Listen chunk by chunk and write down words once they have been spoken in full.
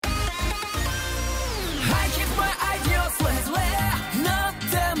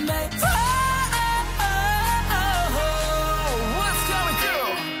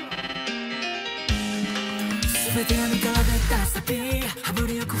ピー羽振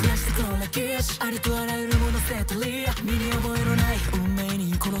りよくフラしてトラキッシュありとあらゆるものセットリー身に覚えのない運命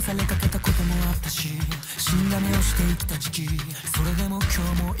に殺されかけたこともあったし死んだ目をして生きた時期それでも今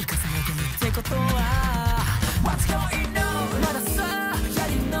日も生かされてるってことは What's going on まださや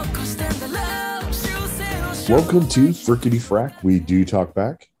り残してんだろう修正の Welcome to Frickety Frack. We do talk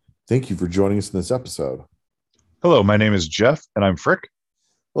back. Thank you for joining us in this episode. Hello, my name is Jeff, and I'm Frick.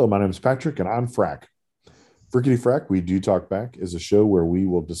 Hello, my name is Patrick, and I'm Frack. Frickety Frack, We Do Talk Back is a show where we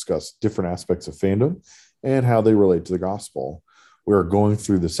will discuss different aspects of fandom and how they relate to the gospel. We are going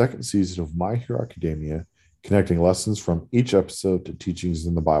through the second season of My Hero Academia, connecting lessons from each episode to teachings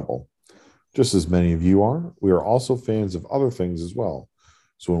in the Bible. Just as many of you are, we are also fans of other things as well.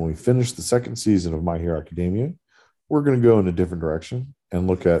 So when we finish the second season of My Hero Academia, we're going to go in a different direction and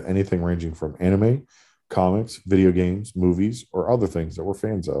look at anything ranging from anime, comics, video games, movies, or other things that we're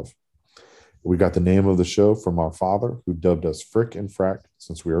fans of. We got the name of the show from our father, who dubbed us Frick and Frack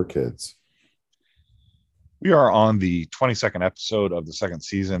since we were kids. We are on the 22nd episode of the second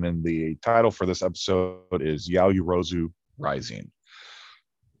season, and the title for this episode is Yaoyorozu Rising.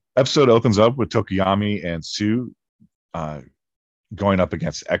 Episode opens up with Tokoyami and Sue going up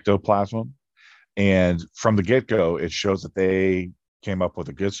against Ectoplasm. And from the get-go, it shows that they came up with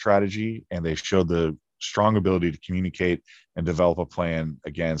a good strategy, and they showed the strong ability to communicate and develop a plan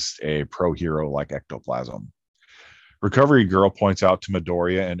against a pro hero like Ectoplasm. Recovery Girl points out to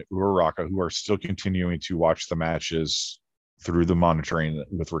Midoriya and Uraraka, who are still continuing to watch the matches through the monitoring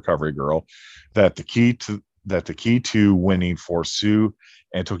with Recovery Girl, that the key to winning for Sue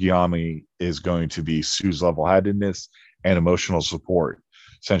and Tokoyami is going to be Sue's level-headedness and emotional support.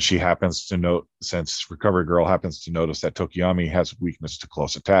 Since Recovery Girl happens to notice that Tokoyami has weakness to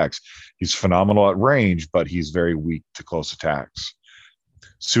close attacks. He's phenomenal at range, but he's very weak to close attacks.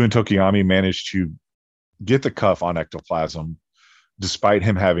 Sue and Tokoyami manage to get the cuff on Ectoplasm, despite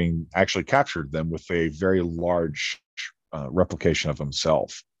him having actually captured them with a very large replication of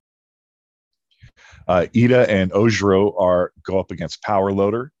himself. Ida and Ojiro go up against Power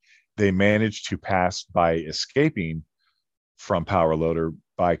Loader. They manage to pass by escaping from Power Loader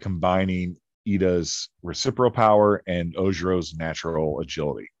by combining Ida's reciprocal power and Ojiro's natural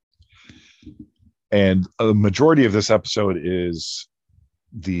agility. And a majority of this episode is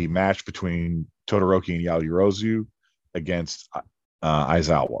the match between Todoroki and Yaoyorozu against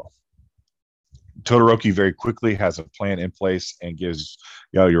Aizawa. Todoroki very quickly has a plan in place and gives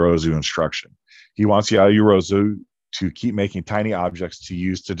Yaoyorozu instruction. He wants Yaoyorozu to keep making tiny objects to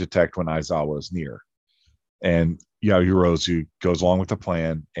use to detect when Aizawa is near. And Yaoyorozu goes along with the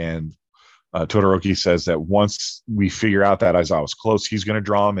plan, and Todoroki says that once we figure out that Aizawa's close, he's going to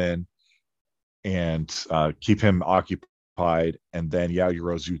draw him in and keep him occupied, and then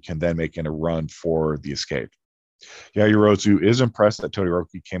Yaoyorozu can then make a run for the escape. Yaoyorozu is impressed that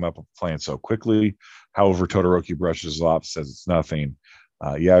Todoroki came up with a plan so quickly. However, Todoroki brushes it off, says it's nothing.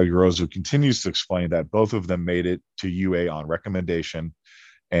 Yaoyorozu continues to explain that both of them made it to UA on recommendation,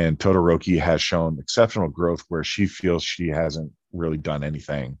 and Todoroki has shown exceptional growth where she feels she hasn't really done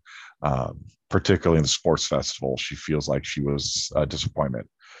anything, particularly in the sports festival. She feels like she was a disappointment.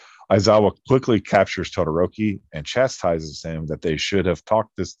 Aizawa quickly captures Todoroki and chastises him that they should have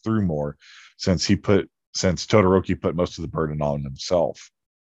talked this through more, since Todoroki put most of the burden on himself.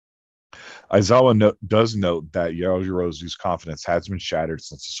 Aizawa does note that Yaoyorozu's confidence has been shattered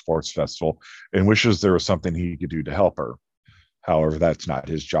since the sports festival and wishes there was something he could do to help her. However, that's not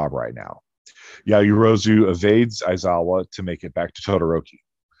his job right now. Yaoyorozu evades Aizawa to make it back to Todoroki.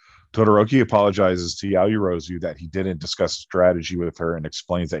 Todoroki apologizes to Yaoyorozu that he didn't discuss strategy with her and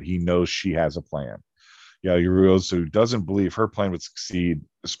explains that he knows she has a plan. Yaoyorozu doesn't believe her plan would succeed,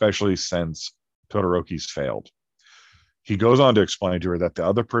 especially since Todoroki's failed. He goes on to explain to her that the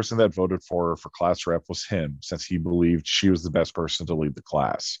other person that voted for her for class rep was him, since he believed she was the best person to lead the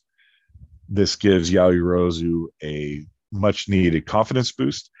class. This gives Yaoyorozu a much needed confidence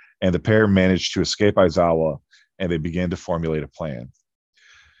boost, and the pair manage to escape Aizawa, and they begin to formulate a plan.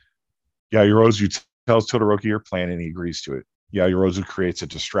 Yaoyorozu tells Todoroki her plan, and he agrees to it. Yaoyorozu creates a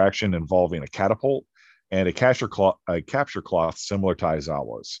distraction involving a catapult and a capture cloth similar to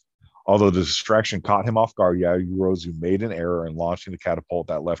Aizawa's. Although the distraction caught him off guard, Yaoyorozu made an error in launching the catapult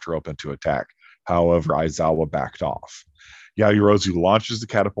that left her open to attack. However, Aizawa backed off. Yaoyorozu launches the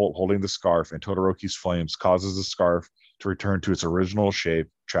catapult holding the scarf, and Todoroki's flames causes the scarf to return to its original shape,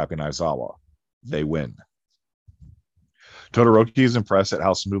 trapping Aizawa. They win. Todoroki is impressed at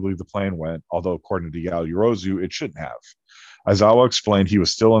how smoothly the plan went, although according to Yaoyorozu, it shouldn't have. Aizawa explained he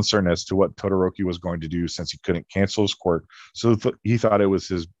was still uncertain as to what Todoroki was going to do since he couldn't cancel his quirk, so he thought it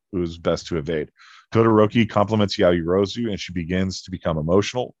was best to evade. Todoroki compliments Yaoyorozu and she begins to become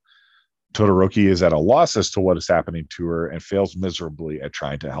emotional. Todoroki is at a loss as to what is happening to her and fails miserably at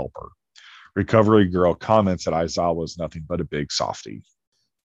trying to help her. Recovery Girl comments that Aizawa is nothing but a big softie.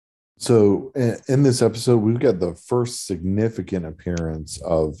 So in this episode, we've got the first significant appearance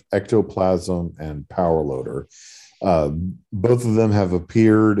of Ectoplasm and Power Loader. Both of them have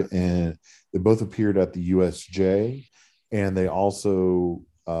appeared, and they both appeared at the USJ, and they also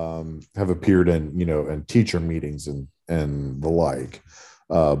have appeared in teacher meetings and the like.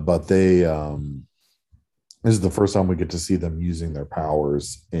 But they this is the first time we get to see them using their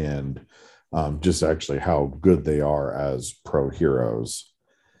powers and just actually how good they are as pro heroes.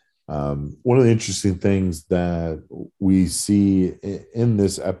 One of the interesting things that we see in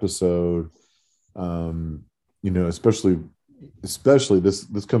this episode, especially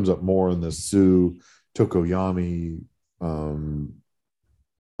this comes up more in the Sue Tokoyami,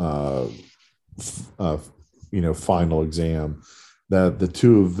 final exam, that the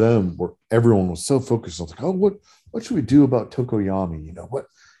two of them everyone was so focused on, like, oh, what should we do about Tokoyami?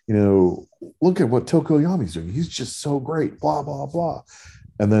 Look at what Tokoyami's doing. He's just so great, blah, blah, blah.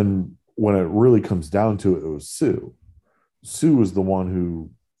 And then when it really comes down to it, it was Sue. Sue was the one who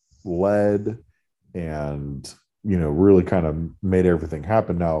led and, really kind of made everything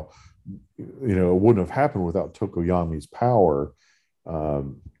happen. Now, it wouldn't have happened without Tokoyami's power,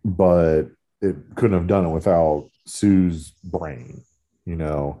 but it couldn't have done it without Sue's brain,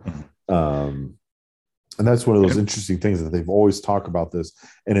 and that's one of those interesting things that they've always talked about this.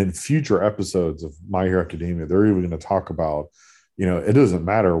 And in future episodes of My Hero Academia, they're even going to talk about, it doesn't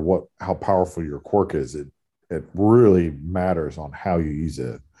matter how powerful your quirk is. It really matters on how you use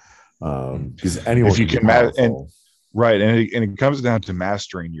it. Because anyone can right. And it comes down to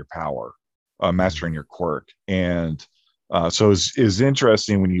mastering your power, mastering your quirk. And so it's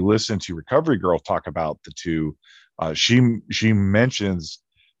interesting when you listen to Recovery Girl talk about the two. She mentions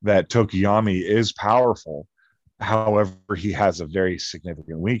that Tokoyami is powerful. However, he has a very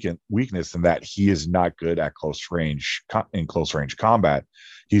significant weakness in that he is not good at close range combat.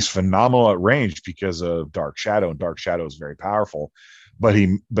 He's phenomenal at range because of Dark Shadow, and Dark Shadow is very powerful. But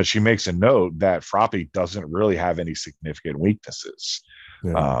she makes a note that Froppy doesn't really have any significant weaknesses.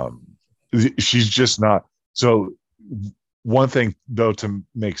 Yeah. She's just not. So one thing, though, to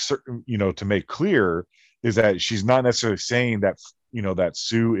make certain, to make clear, is that she's not necessarily saying that that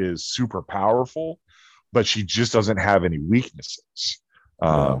Sue is super powerful, but she just doesn't have any weaknesses.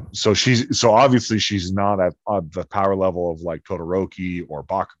 So obviously she's not at the power level of like Todoroki or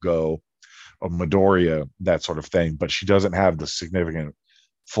Bakugo or Midoriya, that sort of thing, but she doesn't have the significant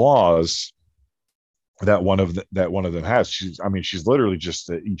flaws that one of them has. She's literally just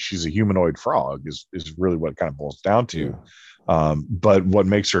she's a humanoid frog is really what it kind of boils down to. Yeah. But what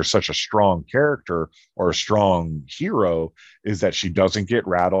makes her such a strong character or a strong hero is that she doesn't get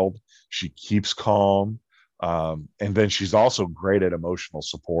rattled. She keeps calm. And then she's also great at emotional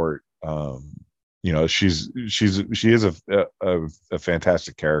support. She is a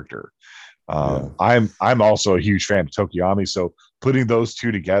fantastic character. I'm also a huge fan of Tokoyami. So putting those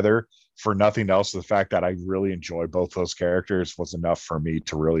two together, for nothing else, the fact that I really enjoy both those characters was enough for me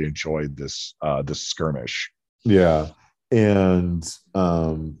to really enjoy this skirmish. Yeah. And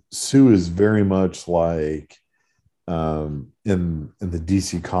Sue is very much like in the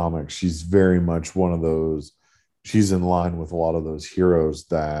DC comics, she's very much one of those. She's in line with a lot of those heroes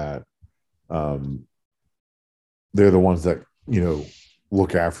that they're the ones that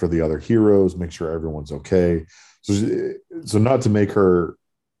look after the other heroes, make sure everyone's okay. So not to make her,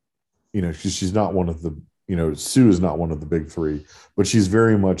 she's not one of the. Sue is not one of the big three, but she's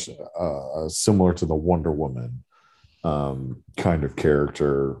very much similar to the Wonder Woman kind of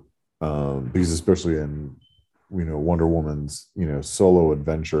character, because especially in Wonder Woman's solo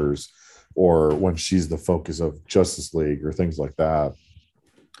adventures, or when she's the focus of Justice League or things like that,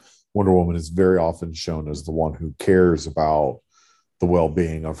 Wonder Woman is very often shown as the one who cares about the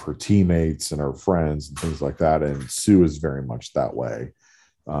well-being of her teammates and her friends and things like that, and Sue is very much that way.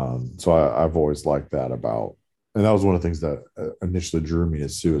 So I've always liked that about, and that was one of the things that initially drew me to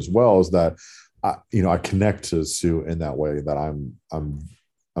Sue as well, is that I connect to Sue in that way, that I'm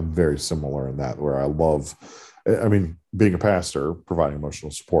very similar in that, where I love, being a pastor, providing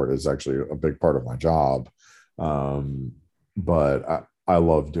emotional support is actually a big part of my job. But I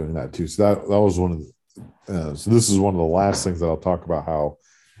love doing that too. So that was one of the, so this is one of the last things that I'll talk about,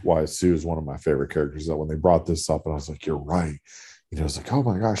 why Sue is one of my favorite characters. That when they brought this up, and I was like, you're right. It's like, oh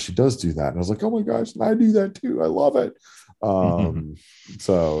my gosh, she does do that. And I was like, oh my gosh, and I do that too. I love it.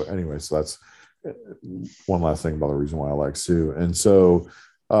 So anyway, so that's one last thing about the reason why I like Sue. And so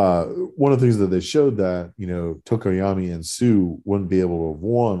one of the things that they showed that, you know, Tokoyami and Sue wouldn't be able to have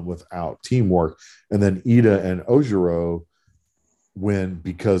won without teamwork, and then Ida and Ojiro win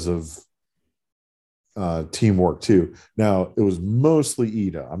because of teamwork too. Now it was mostly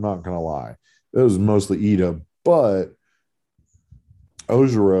Ida. I'm not gonna lie, it was mostly Ida, but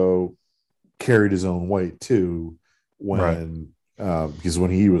Ojiro carried his own weight too when because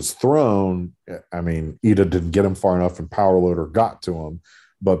when he was thrown, I mean, Ida didn't get him far enough and Power Loader got to him,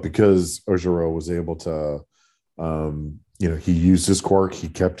 but because Ojiro was able to you know, he used his quirk, he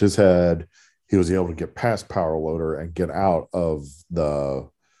kept his head, he was able to get past Power Loader and get out of the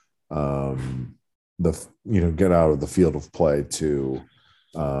you know, get out of the field of play to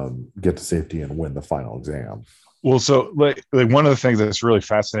get to safety and win the final exam. Well, so like one of the things that's really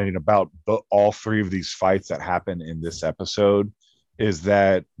fascinating about all three of these fights that happen in this episode is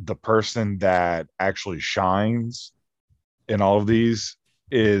that the person that actually shines in all of these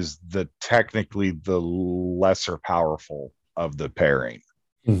is technically the lesser powerful of the pairing.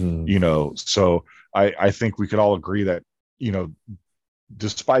 Mm-hmm. You know, so I think we could all agree that, you know,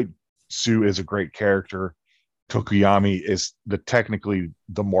 despite Sue is a great character, Tokuyami is technically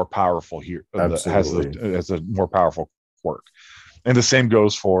the more powerful here. Has a more powerful quirk, and the same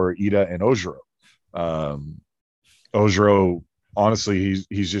goes for Ida and Ojiro. Ojiro, honestly,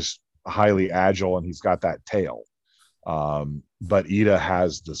 he's just highly agile and he's got that tail. But Ida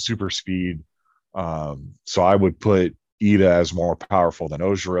has the super speed. So I would put Ida as more powerful than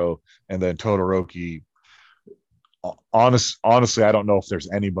Ojiro, and then Todoroki. Honestly, I don't know if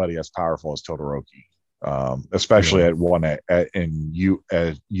there's anybody as powerful as Todoroki. Especially at in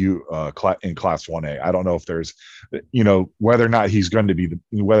class 1A. I don't know if there's, you know, whether or not he's going to be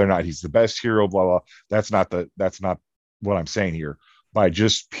whether or not he's the best hero, blah blah. That's not what I'm saying here. By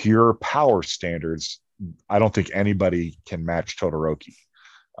just pure power standards, I don't think anybody can match Todoroki.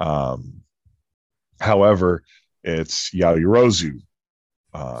 However, it's Yaoyorozu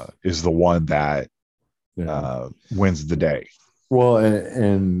is the one that wins the day. Well,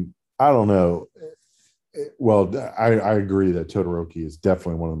 and I don't know. Well, I agree that Todoroki is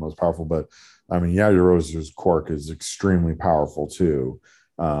definitely one of the most powerful, but I mean, Yaoyorozu's quirk is extremely powerful too.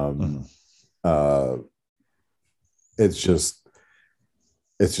 It's just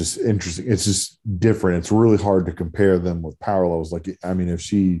interesting. It's just different. It's really hard to compare them with power levels. Like, I mean, if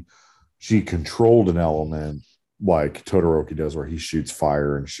she controlled an element like Todoroki does, where he shoots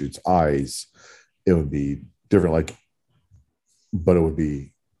fire and shoots ice, it would be different. Like, but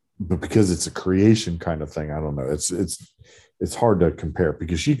because it's a creation kind of thing, I don't know. It's hard to compare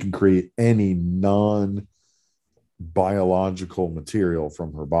because she can create any non-biological material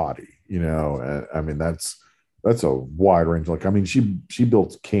from her body. You know, I mean that's a wide range. Like, I mean, she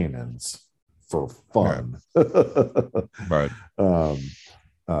built cannons for fun, right?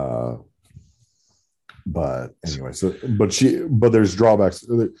 But anyway, but there's drawbacks.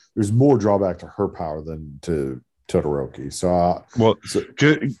 There's more drawback to her power than to Todoroki. So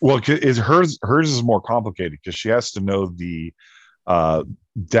is hers is more complicated because she has to know the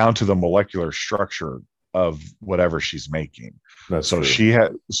down to the molecular structure of whatever she's making. So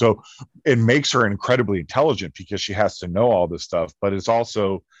it makes her incredibly intelligent because she has to know all this stuff, but it's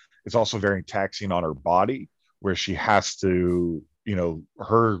also very taxing on her body, where she has to, you know,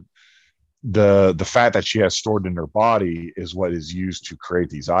 the fat that she has stored in her body is what is used to create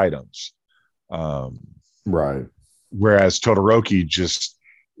these items. Right. Whereas Todoroki just,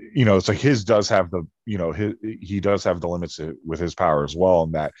 you know, it's like his does have the, you know, he does have the limits with his power as well,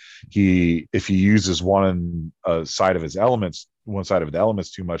 and that if he uses one side of the elements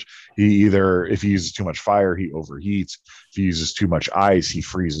too much, if he uses too much fire, he overheats. If he uses too much ice, he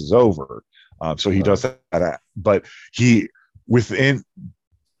freezes over. So he does that, but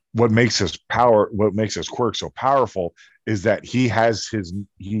what makes his quirk so powerful is that he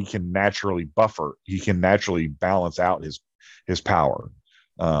can naturally buffer. He can naturally balance out his power.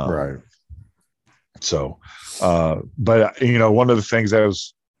 Right. So, but you know, one of the things I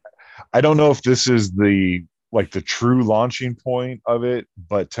don't know if this is the true launching point of it,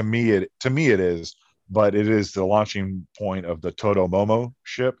 but to me it is. But it is the launching point of the Todo Momo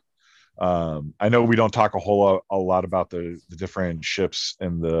ship. I know we don't talk a lot about the different ships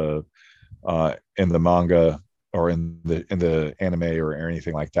in the manga or in the anime or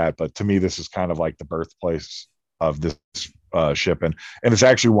anything like that, but to me this is kind of like the birthplace of this ship, and it's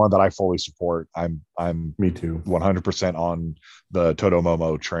actually one that I fully support. I'm me too, 100% on the Todo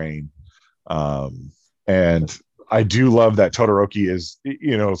Momo train, and I do love that Todoroki is,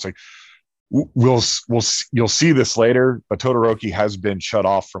 you know, it's like you'll see this later, but Todoroki has been shut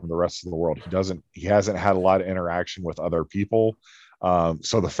off from the rest of the world. He hasn't had a lot of interaction with other people.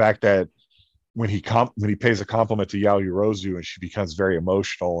 So the fact that when he pays a compliment to Yaoyorozu and she becomes very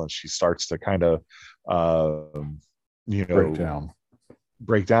emotional and she starts to kind of you know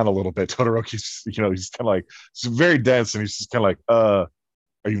break down a little bit, Todoroki's, he's kind of like, it's very dense, and he's just kind of like,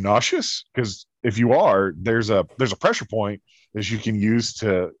 are you nauseous? Because if you are, there's a pressure point that you can use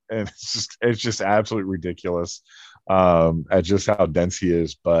to, and it's just absolutely ridiculous at just how dense he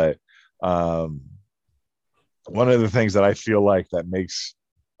is. But one of the things that I feel like that makes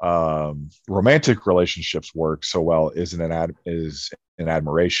romantic relationships work so well is an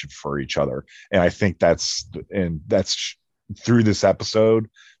admiration for each other, and I think that's through this episode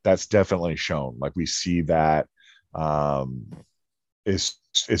that's definitely shown. Like, we see that is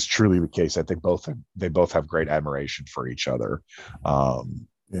truly the case. I think they both have great admiration for each other.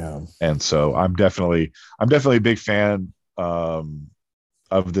 And so I'm definitely a big fan of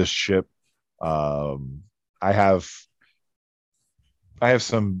this ship. I have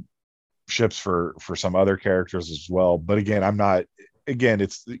some ships for some other characters as well, but again, I'm not. Again,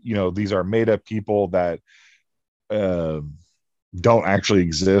 it's, these are made up people that don't actually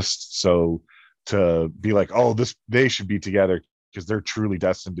exist. So to be like, oh, they should be together because they're truly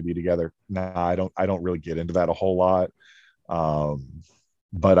destined to be together. Nah, I don't really get into that a whole lot.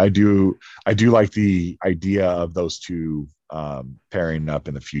 But I do like the idea of those two pairing up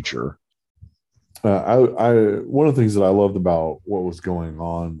in the future. One of the things that I loved about what was going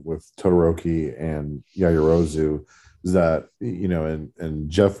on with Todoroki and Yaoyorozu is that, and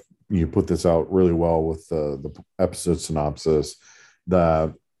Jeff, you put this out really well with the episode synopsis,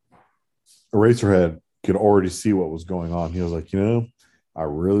 that Eraserhead could already see what was going on. He was like, I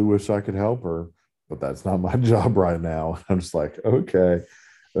really wish I could help her, but that's not my job right now. I'm just like, okay.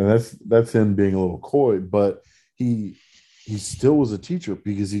 And that's him being a little coy, but he still was a teacher,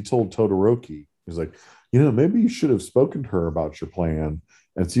 because he told Todoroki, he's like, maybe you should have spoken to her about your plan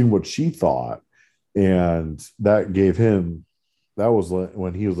and seen what she thought. And that was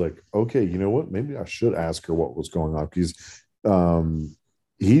when he was like, okay, you know what? Maybe I should ask her what was going on, because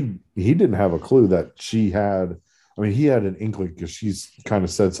he didn't have a clue that she had. I mean, he had an inkling because she's kind of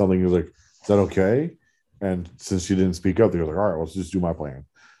said something. He was like, is that okay? And since she didn't speak up, he was like, all right, let's just do my plan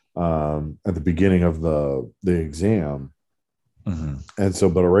at the beginning of the exam. Mm-hmm. And so,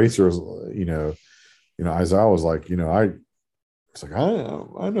 but Eraser is, Aizawa was like, it's like,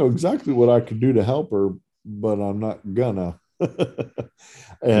 I know exactly what I could do to help her, but I'm not gonna.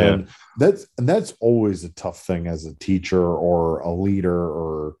 And that's always a tough thing as a teacher or a leader,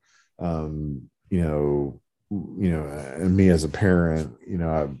 or and me as a parent,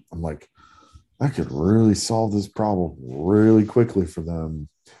 I'm like, I could really solve this problem really quickly for them,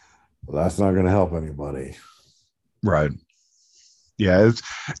 but that's not going to help anybody. Right. Yeah,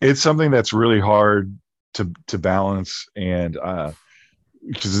 it's something that's really hard to balance, and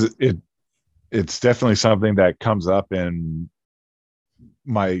because it's definitely something that comes up in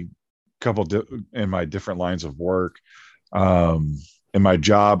my in my different lines of work. In my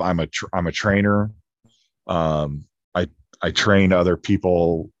job, I'm a trainer. I train other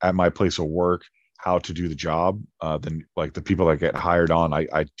people at my place of work how to do the job. Then, like, the people that get hired on,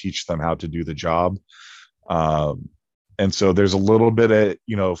 I teach them how to do the job. And so there's a little bit of,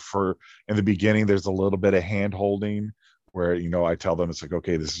 in the beginning, there's a little bit of hand holding where, I tell them, it's like,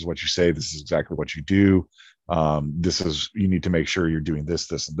 okay, this is what you say. This is exactly what you do. You need to make sure you're doing this,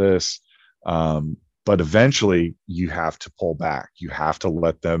 this, and this. But eventually you have to pull back. You have to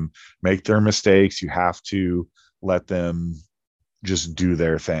let them make their mistakes. You have to let them just do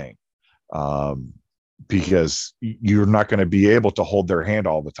their thing. Because you're not going to be able to hold their hand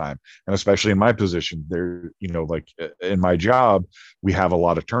all the time. And especially in my position, there, like in my job, we have a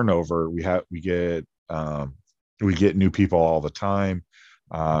lot of turnover. We get new people all the time.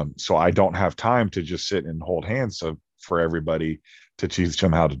 So I don't have time to just sit and hold hands for everybody to teach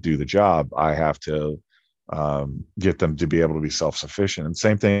them how to do the job. I have to get them to be able to be self-sufficient. And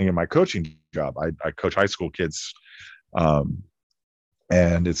same thing in my coaching job. I coach high school kids.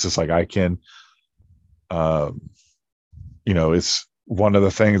 And it's just like, I can, it's one of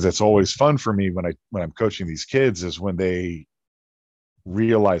the things that's always fun for me when I'm coaching these kids is when they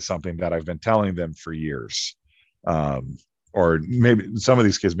realize something that I've been telling them for years. Or maybe some of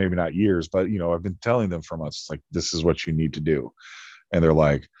these kids, maybe not years, but I've been telling them for months, like, this is what you need to do. And they're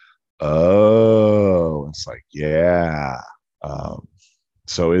like, oh, it's like, yeah.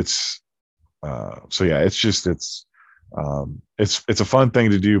 So it's a fun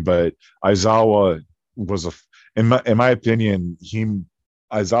thing to do, but Aizawa was in my opinion,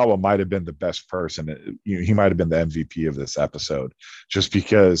 Aizawa might have been the best person. He might have been the MVP of this episode, just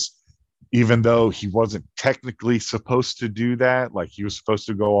because even though he wasn't technically supposed to do that, like he was supposed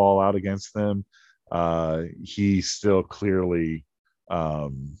to go all out against them, he still clearly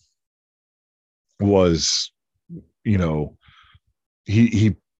was, you know,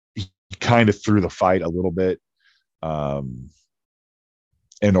 he kind of threw the fight a little bit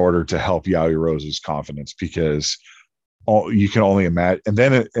in order to help Yaoyorozu's confidence, because you can only imagine. And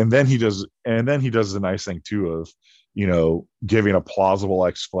then he does the nice thing too of, you know, giving a plausible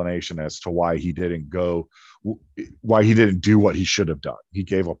explanation as to why he didn't do what he should have done. He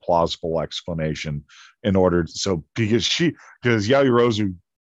gave a plausible explanation in order, so because Yaoyorozu,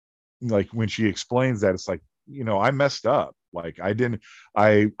 like when she explains that, it's like, you know, I messed up. Like I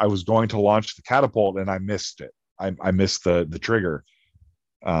was going to launch the catapult and I missed it. I missed the trigger.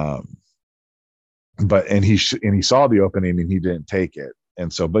 But he saw the opening and he didn't take it.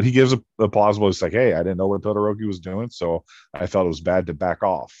 And so, but he gives a plausible, it's like, hey, I didn't know what Todoroki was doing, so I felt it was bad to back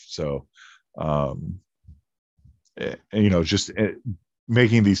off. So, you know, just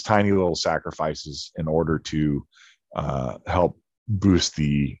making these tiny little sacrifices in order to help boost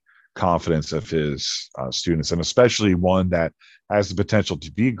the confidence of his students, and especially one that has the potential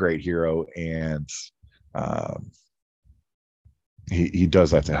to be a great hero, and he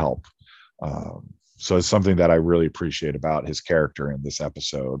does that to help. So it's something that I really appreciate about his character in this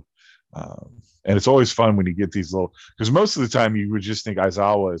episode. And it's always fun when you get these little, because most of the time you would just think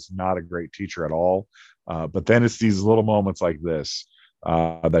Aizawa is not a great teacher at all. But then it's these little moments like this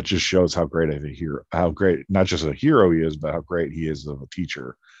that just shows how great of a hero, how great, not just a hero he is, but how great he is of a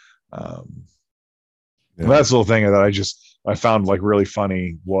teacher. That's the little thing that I found like really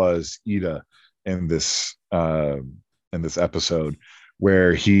funny was Ida in this episode,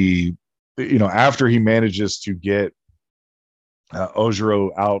 where he, you know, after he manages to get Ojiro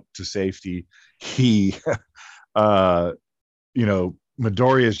out to safety, he you know,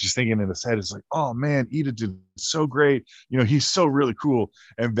 Midoriya is just thinking in his head, it's like, oh man, Ida did so great, you know, he's so really cool.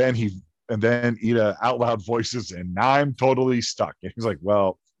 And then Ida out loud voices, and now I'm totally stuck. And he's like,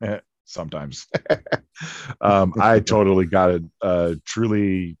 well, sometimes. I totally got a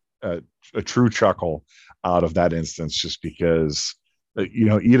true chuckle out of that instance, just because, you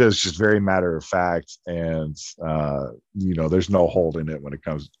know, Ida is just very matter of fact, and you know, there's no holding it when it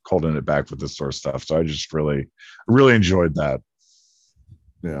comes holding it back with this sort of stuff. So I just really enjoyed that.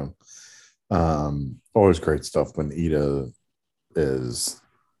 Yeah. Always great stuff when Ida is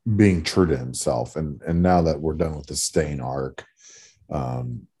being true to himself, and now that we're done with the Stain arc,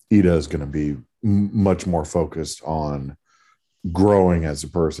 Ida is going to be much more focused on growing as a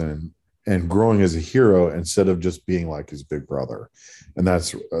person and growing as a hero, instead of just being like his big brother. And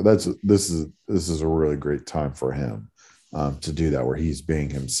this is a really great time for him to do that, where he's being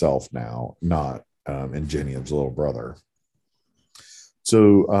himself now, not Ingenium's little brother.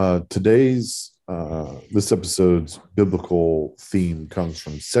 So this episode's biblical theme comes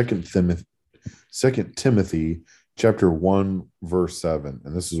from 2 Timothy chapter 1 verse 7,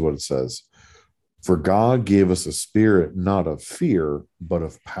 and this is what it says: "For God gave us a spirit not of fear, but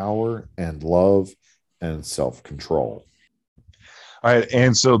of power and love and self-control." All right,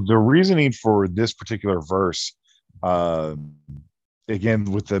 and so the reasoning for this particular verse, again,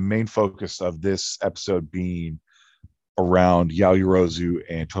 with the main focus of this episode being around Yaoyorozu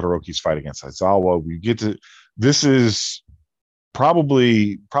and Todoroki's fight against Aizawa, this is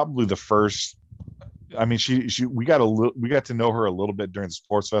probably the first. I mean, we got to know her a little bit during the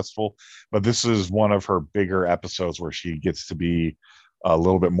sports festival, but this is one of her bigger episodes where she gets to be a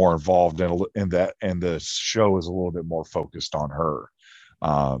little bit more involved in that, and the show is a little bit more focused on her.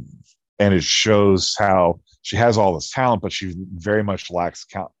 And it shows how she has all this talent, but she very much lacks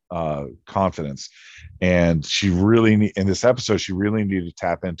confidence. And in this episode, she really needed to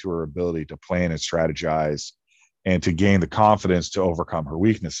tap into her ability to plan and strategize, and to gain the confidence to overcome her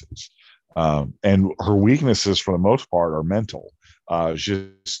weaknesses. And her weaknesses, for the most part, are mental.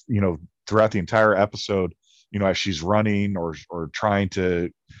 Just, you know, throughout the entire episode, you know, as she's running or trying to,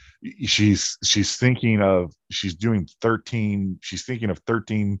 she's thinking of 13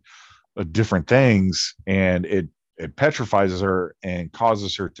 different things, and it petrifies her and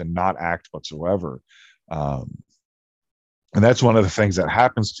causes her to not act whatsoever. And that's one of the things that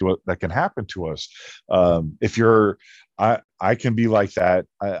can happen to us. If you're, I can be like that.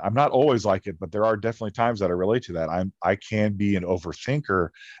 I'm not always like it, but there are definitely times that I relate to that. I can be an overthinker,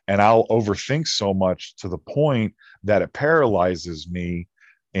 and I'll overthink so much to the point that it paralyzes me,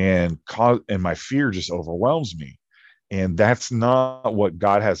 and my fear just overwhelms me. And that's not what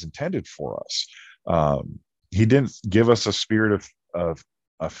God has intended for us. He didn't give us a spirit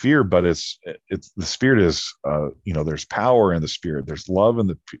fear, but it's the spirit is there's power in the spirit, there's love in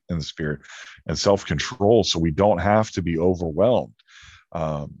the spirit, and self-control, so we don't have to be overwhelmed.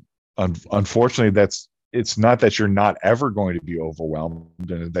 Unfortunately, it's not that you're not ever going to be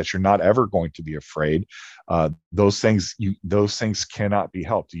overwhelmed and that you're not ever going to be afraid. Those things cannot be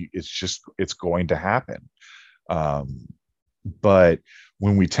helped. It's going to happen. But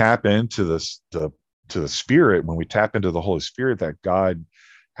when we tap into the spirit, when we tap into the Holy Spirit that God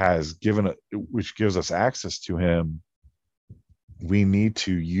has given, which gives us access to him, we need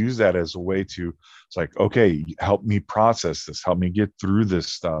to use that as a way to, it's like, okay, help me process this, help me get through this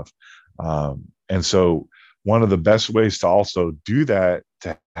stuff. And so one of the best ways to also do that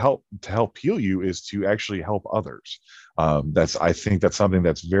to help heal you is to actually help others. I think that's something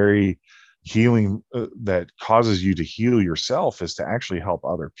that's very healing, that causes you to heal yourself, is to actually help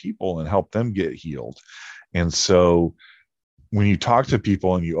other people and help them get healed. And so when you talk to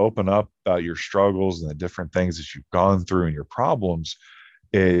people and you open up about your struggles and the different things that you've gone through and your problems,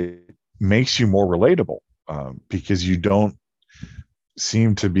 it makes you more relatable, because you don't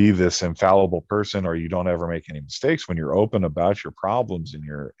seem to be this infallible person, or you don't ever make any mistakes. When you're open about your problems and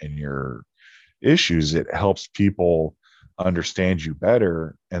your issues, it helps people understand you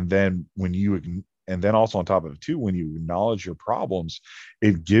better. And then also on top of it too, when you acknowledge your problems,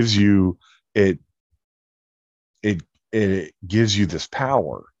 it gives you it gives you this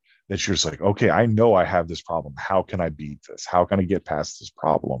power that you're just like, okay, I know I have this problem. How can I beat this? How can I get past this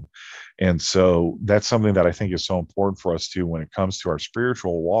problem? And so that's something that I think is so important for us too, when it comes to our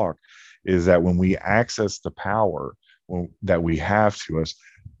spiritual walk, is that when we access the power that we have to us,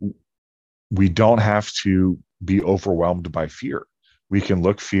 we don't have to be overwhelmed by fear. We can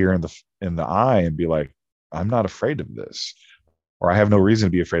look fear in the eye and be like, I'm not afraid of this, or I have no reason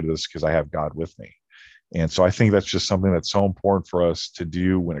to be afraid of this because I have God with me. And so I think that's just something that's so important for us to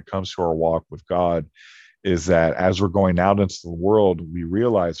do when it comes to our walk with God, is that as we're going out into the world, we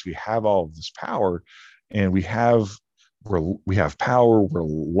realize we have all of this power, and we have power, we're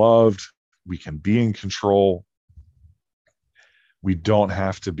loved, we can be in control. We don't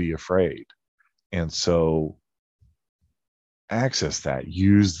have to be afraid. And so access that,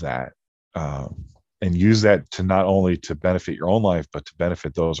 use that, and use that to not only to benefit your own life, but to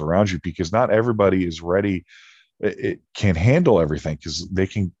benefit those around you, because not everybody is ready. It can handle everything, because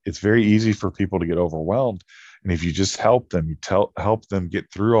it's very easy for people to get overwhelmed. And if you just help them, help them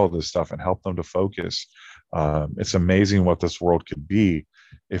get through all this stuff and help them to focus, it's amazing what this world could be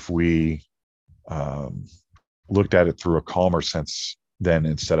if we looked at it through a calmer sense then,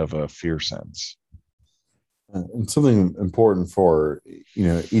 instead of a fear sense. And something important for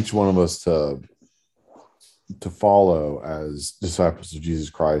each one of us to follow as disciples of Jesus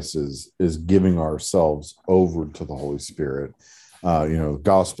Christ is giving ourselves over to the Holy Spirit.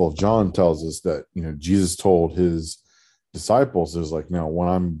 Gospel of John tells us that Jesus told his disciples, is like, now when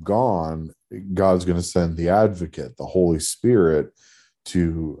I'm gone, God's going to send the advocate, the Holy Spirit,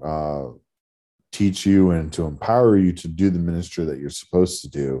 to teach you and to empower you to do the ministry that you're supposed to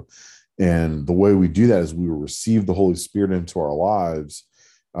do. And the way we do that is we receive the Holy Spirit into our lives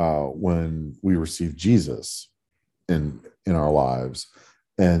when we receive Jesus in our lives.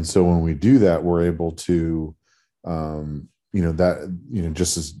 And so when we do that, we're able to,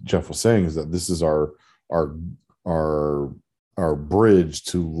 just as Jeff was saying, is that this is our bridge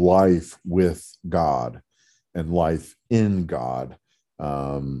to life with God and life in God.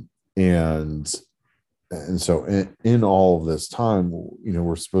 And so in all of this time,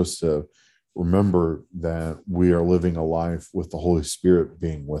 we're supposed to remember that we are living a life with the Holy Spirit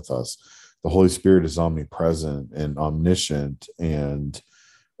being with us. The Holy Spirit is omnipresent and omniscient, and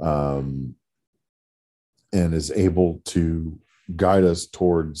is able to guide us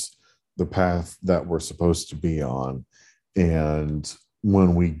towards the path that we're supposed to be on. And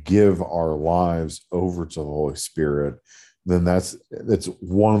when we give our lives over to the Holy Spirit, then that's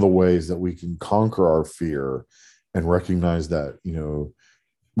one of the ways that we can conquer our fear and recognize that,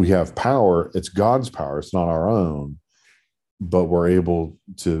 we have power. It's God's power. It's not our own, but we're able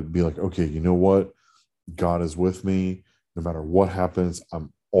to be like, okay, you know what? God is with me. No matter what happens,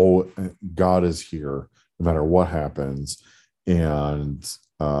 God is here no matter what happens. And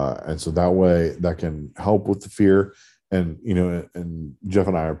so that way that can help with the fear. And, and Jeff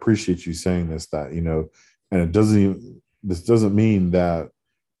and I appreciate you saying this, that, and this doesn't mean that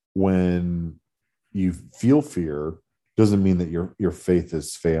when you feel fear, doesn't mean that your faith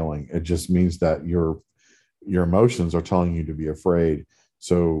is failing. It just means that your emotions are telling you to be afraid.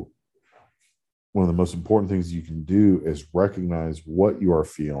 So one of the most important things you can do is recognize what you are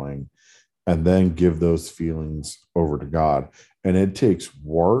feeling and then give those feelings over to God. And it takes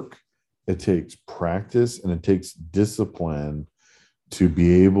work, it takes practice, and it takes discipline to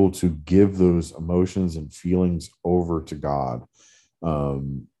be able to give those emotions and feelings over to God.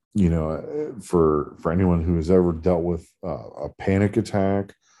 For anyone who has ever dealt with a panic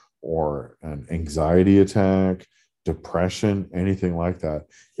attack or an anxiety attack, depression, anything like that,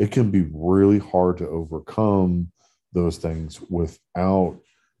 it can be really hard to overcome those things without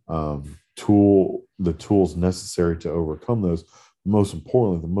the tools necessary to overcome those. Most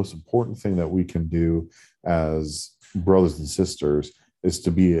importantly, the most important thing that we can do as brothers and sisters is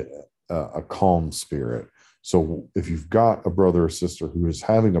to be a calm spirit. So if you've got a brother or sister who is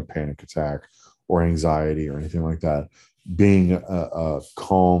having a panic attack or anxiety or anything like that, being a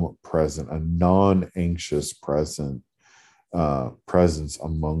calm present, a non-anxious presence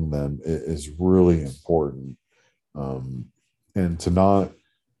among them is really important. And to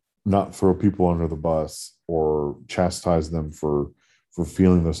not throw people under the bus or chastise them for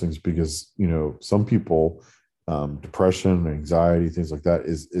feeling those things, because some people, depression, anxiety, things like that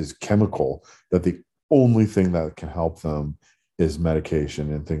is chemical, that the only thing that can help them is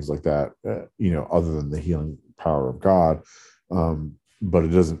medication and things like that, other than the healing power of God. But it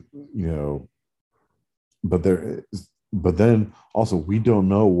doesn't, but then also we don't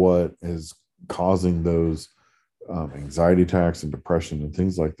know what is causing those anxiety attacks and depression and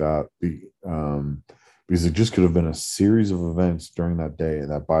things like that, because it just could have been a series of events during that day,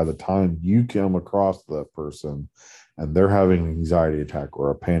 and that by the time you come across that person and they're having an anxiety attack or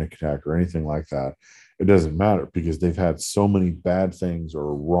a panic attack or anything like that, it doesn't matter, because they've had so many bad things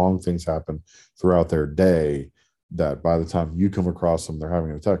or wrong things happen throughout their day that by the time you come across them, they're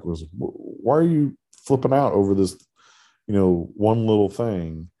having an attack. It was, why are you flipping out over this, one little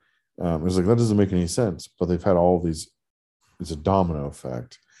thing? It was like, that doesn't make any sense, but they've had all these, it's a domino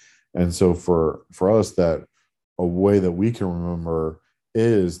effect. And so for us, that a way that we can remember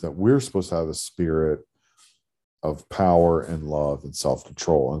is that we're supposed to have a spirit of power and love and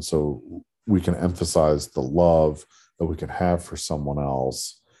self-control. And so we can emphasize the love that we can have for someone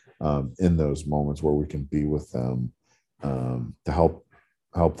else in those moments where we can be with them to help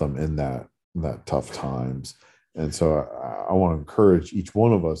them in that tough times. And so I want to encourage each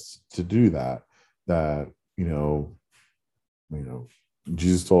one of us to do that.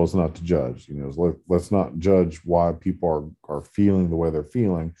 Jesus told us not to judge. Let's not judge why people are feeling the way they're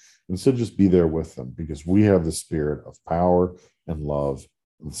feeling. Instead, just be there with them, because we have the spirit of power and love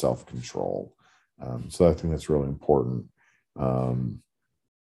and self-control. So I think that's really important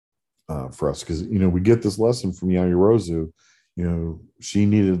for us, because we get this lesson from Yaoyorozu. She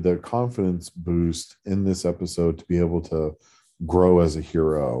needed the confidence boost in this episode to be able to grow as a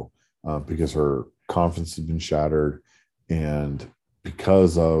hero, because her confidence had been shattered, and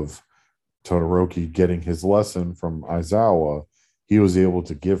because of Todoroki getting his lesson from Aizawa, he was able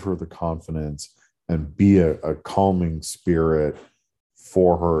to give her the confidence and be a calming spirit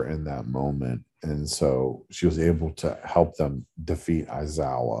for her in that moment. And so she was able to help them defeat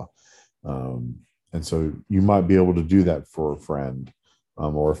Aizawa. And so you might be able to do that for a friend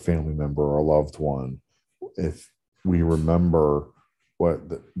or a family member or a loved one, if we remember what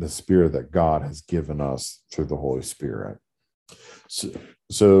the spirit that God has given us through the Holy Spirit.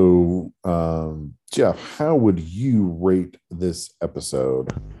 So Jeff, how would you rate this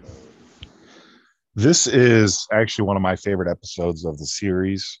episode? This is actually one of my favorite episodes of the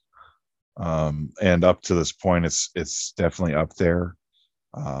series. And up to this point, it's definitely up there.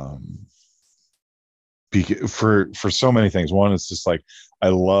 For so many things. One, it's just like, I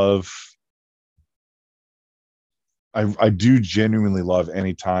do genuinely love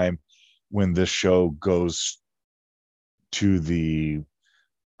any time when this show goes to the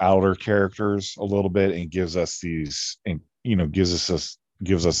outer characters a little bit and gives us these, and gives us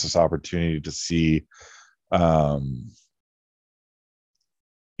this opportunity to see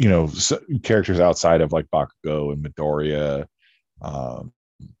characters outside of like Bakugo and Midoriya and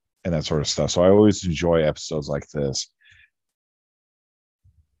that sort of stuff. So I always enjoy episodes like this.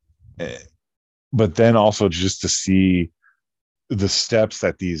 But then also just to see the steps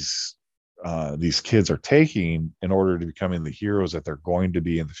that these kids are taking in order to becoming the heroes that they're going to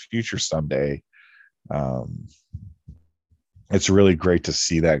be in the future someday. It's really great to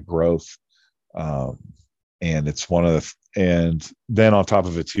see that growth. And it's one of and then on top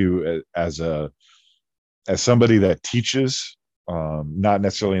of it too, as somebody that teaches, not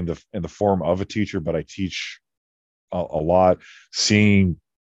necessarily in the form of a teacher, but I teach a lot, seeing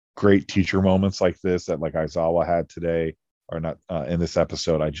great teacher moments like this that like Aizawa had today, or not in this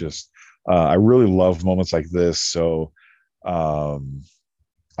episode. I really love moments like this. So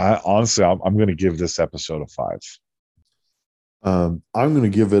I'm going to give this episode a 5. I'm going to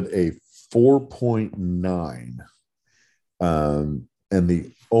give it a 4.9. And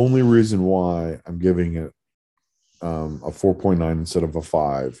the only reason why I'm giving it a 4.9 instead of a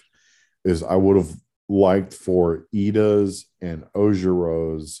 5 is I would have liked for Ida's and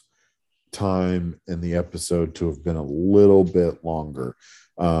Ojiro's time in the episode to have been a little bit longer.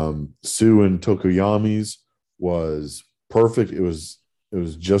 Sue and Tokoyami's was perfect. It was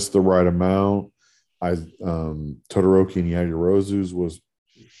just the right amount. Todoroki and Yaoyorozu's was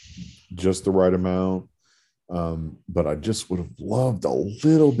just the right amount. But I just would have loved a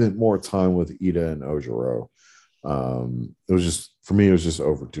little bit more time with Ida and Ojiro. It was just, for me, it was just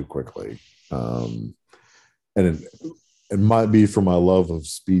over too quickly. And it might be for my love of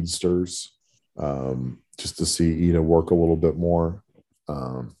speedsters, just to see Ida work a little bit more.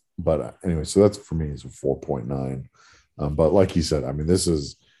 But anyway, so that's for me is a 4.9. But like you said, this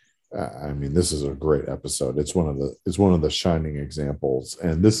is a great episode. It's one of the shining examples.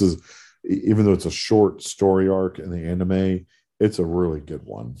 And this is, even though it's a short story arc in the anime, it's a really good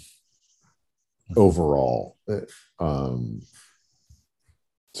one overall.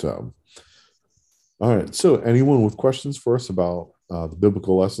 So, all right. So anyone with questions for us about the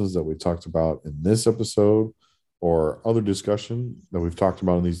biblical lessons that we talked about in this episode, or other discussion that we've talked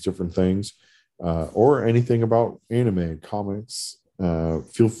about in these different things, or anything about anime and comics,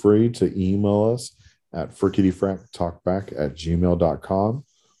 feel free to email us at frickityfracktalkback@gmail.com,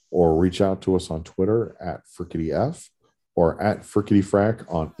 or reach out to us on Twitter at frickityf, or at frickityfrack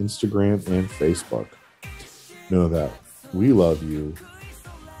on Instagram and Facebook. Know that we love you.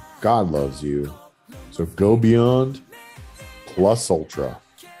 God loves you. So go beyond plus ultra.